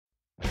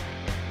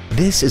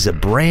This is a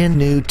brand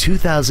new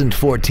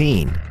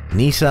 2014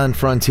 Nissan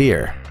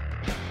Frontier.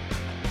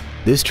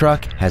 This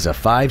truck has a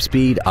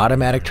 5-speed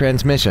automatic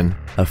transmission,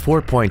 a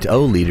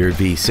 4.0-liter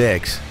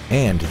V6,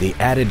 and the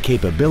added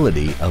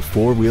capability of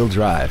 4-wheel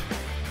drive.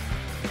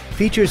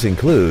 Features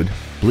include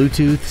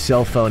Bluetooth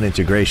cell phone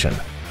integration,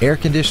 air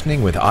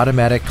conditioning with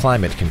automatic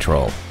climate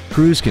control,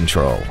 cruise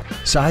control,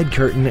 side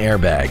curtain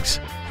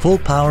airbags, full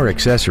power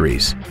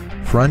accessories,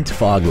 front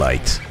fog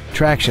lights,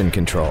 traction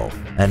control,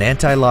 an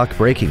anti-lock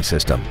braking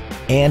system,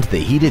 and the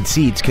heated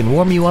seats can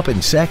warm you up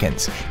in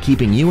seconds,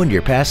 keeping you and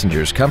your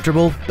passengers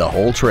comfortable the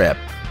whole trip.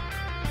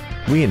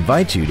 We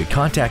invite you to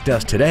contact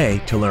us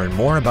today to learn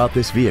more about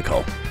this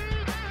vehicle.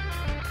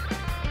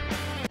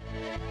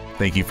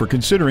 Thank you for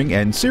considering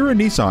Ancira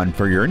Nissan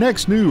for your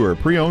next new or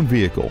pre-owned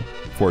vehicle.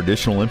 For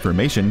additional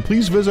information,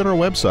 please visit our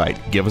website,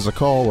 give us a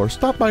call, or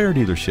stop by our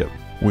dealership.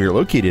 We are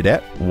located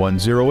at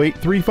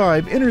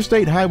 10835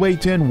 Interstate Highway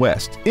 10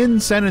 West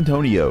in San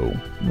Antonio.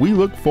 We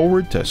look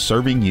forward to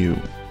serving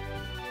you.